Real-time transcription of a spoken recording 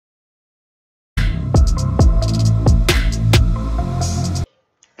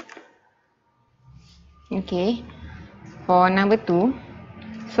Okay, for number 2,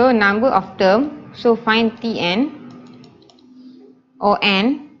 so number of term, so find Tn or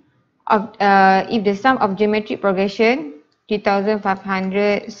n of if the sum of geometric progression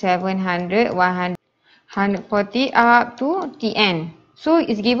 3500, 700, 100, 140 up to Tn. So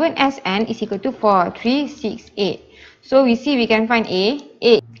it's given as n is equal to 4, 3, 6, 8. So we see we can find A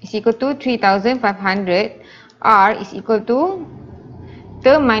is equal to 3500, R is equal to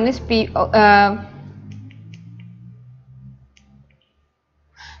term minus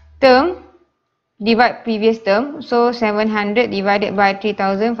term divide previous term. So 700 divided by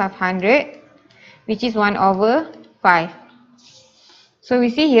 3500, which is 1 over 5. So we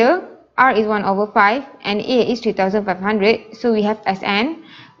see here R is 1 over 5 and A is 3500. So we have Sn.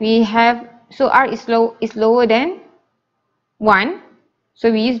 We have, so R is lower than 1.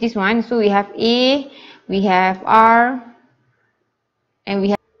 So we use this one. So we have A, we have R, and we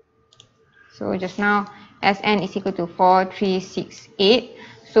have, so just now Sn is equal to 4, 3, 6, 8.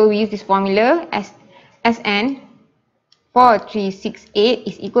 So we use this formula as Sn 4, 3, 6, 8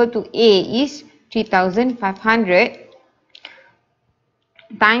 is equal to A is 3500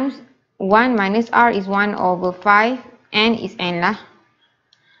 times 1 minus R is 1 over 5, N is N lah,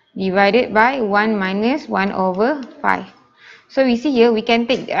 divided by 1 minus 1 over 5. So we see here we can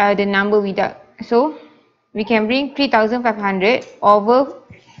take the number without, so we can bring 3500 over,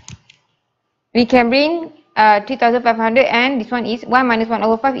 we can bring 3500 and this one is 1 minus 1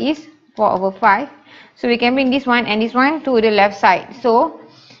 over 5 is 4 over 5. So we can bring this one and this one to the left side. So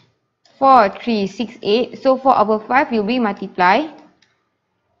 4, 3, 6, 8. So 4 over 5 will be multiplied.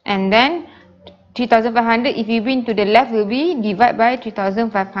 And then 3500 if you bring to the left will be divided by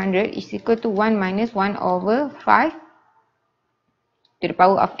 3500 is equal to 1 minus 1 over 5 to the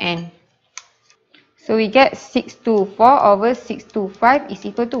power of n. So we get 624 over 625 is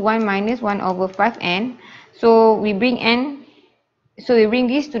equal to 1 minus 1 over 5n. So we bring n, so we bring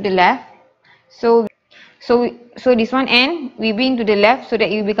this to the left. So this one n we bring to the left so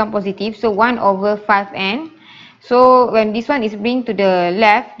that it will become positive. So 1 over 5n. So when this one is bring to the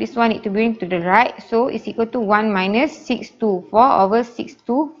left, this one need to bring to the right. So it's equal to 1 minus 624 over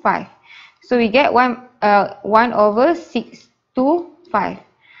 625. So we get 1 over 625.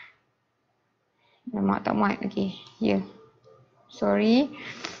 Tak muat. Okay, here. Sorry.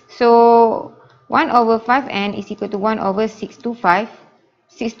 So 1 over 5n is equal to 1 over 625.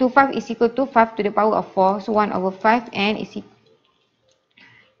 625 is equal to 5 to the power of 4. So 1 over 5n is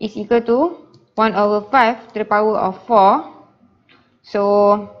equal to 1 over 5 to the power of 4.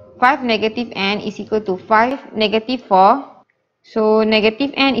 So 5 negative n is equal to 5 negative 4. So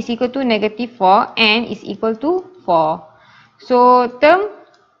negative n is equal to negative 4. N is equal to 4. So term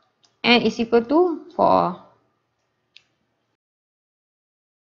n is equal to 4.